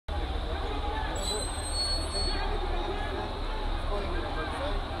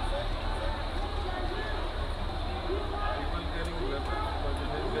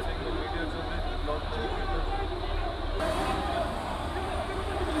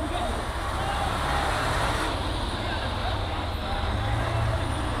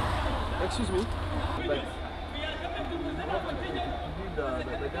Excuse me? But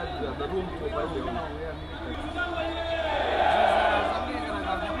the room to open the room.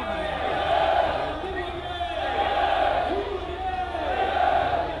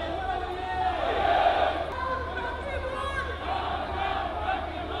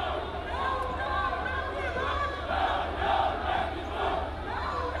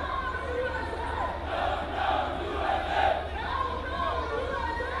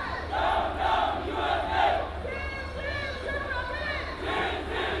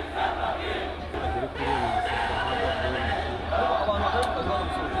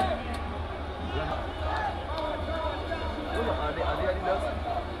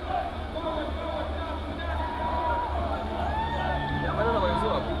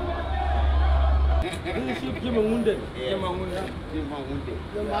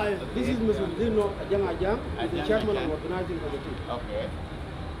 This is Mr. Dino Ajang, the chairman of organizing committee. Okay.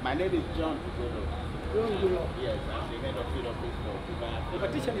 My name is John. Yes, I'm the head of field office for Sudan. The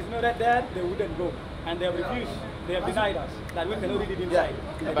petition is not there, they wouldn't go. And they have refused, they have denied us that we cannot read it inside.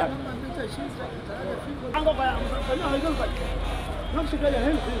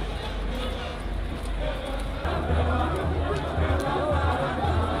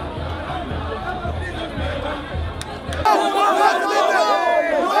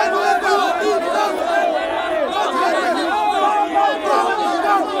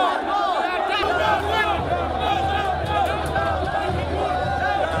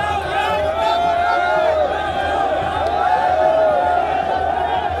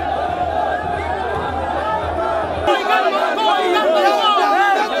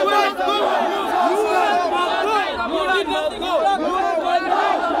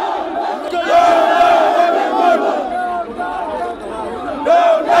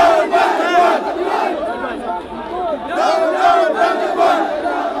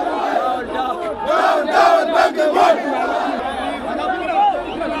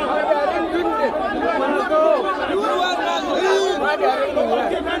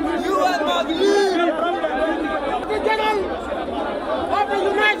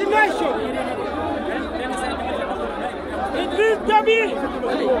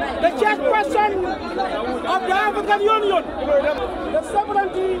 The chairperson of the African Union, the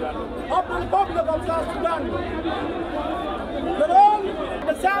sovereignty of the Republic of South Sudan. That all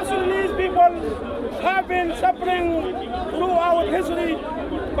the South Sudanese people have been suffering throughout history,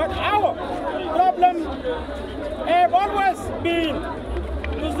 but our problem have always been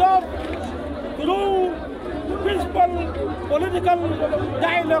resolved through peaceful political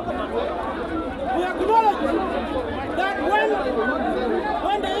dialogue. We acknowledge that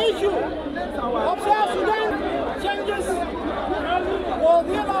when the issue of South Sudan changes was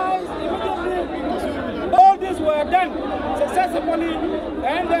realized immediately, all this were done successfully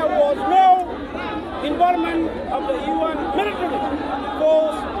and there was no involvement of the UN military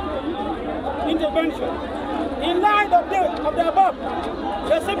force intervention. In light of the above,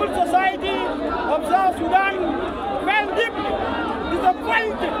 the civil society of South Sudan felt deeply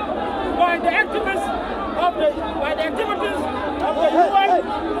disappointed by the activities of the UN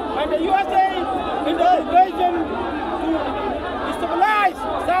and the USA in the obligation to destabilize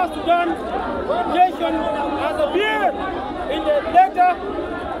South Sudan nation as appeared in the letter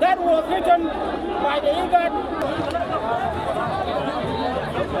that was written by the IGAD.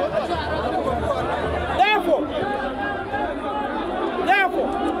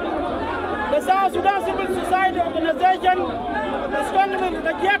 Therefore, the South Sudan Civil Society Organization strongly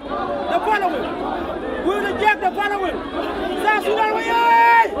reject the following. We reject the following. South Sudan, we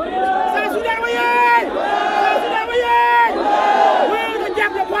South Sudan, we South Sudan, we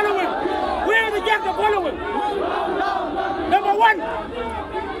reject the following. We reject the following. Number one,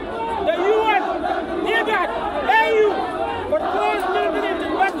 the UN, IGAD, AU, but forced military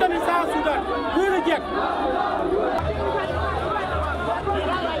intervention in South Sudan. We reject.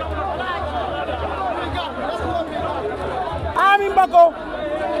 Army embargo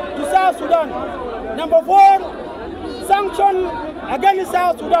to South Sudan. Number 4, sanction against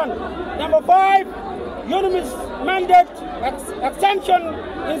South Sudan. Number 5, UNMISS mandate extension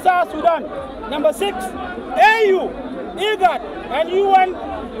in South Sudan. Number 6, AU, IGAD, and UN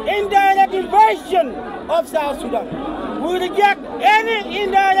indirect invasion of South Sudan. We reject any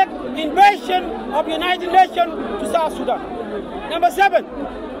indirect invasion of the United Nations to South Sudan. Number 7,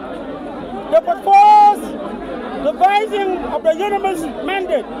 the proposed revising of the UNMISS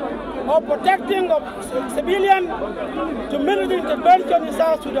mandate of protecting of civilian to military intervention in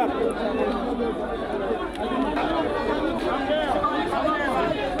South Sudan.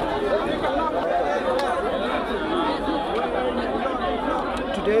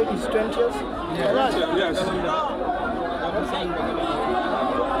 Today is 20th? Yes.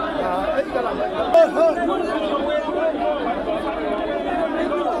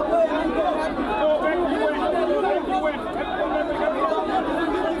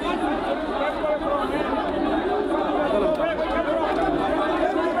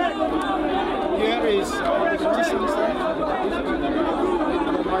 Here is the petition stand.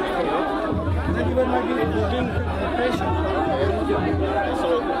 Thank you very much for being patient. So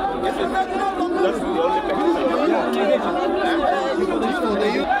this is just the only petition. Yeah. For the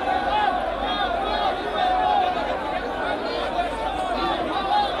youth.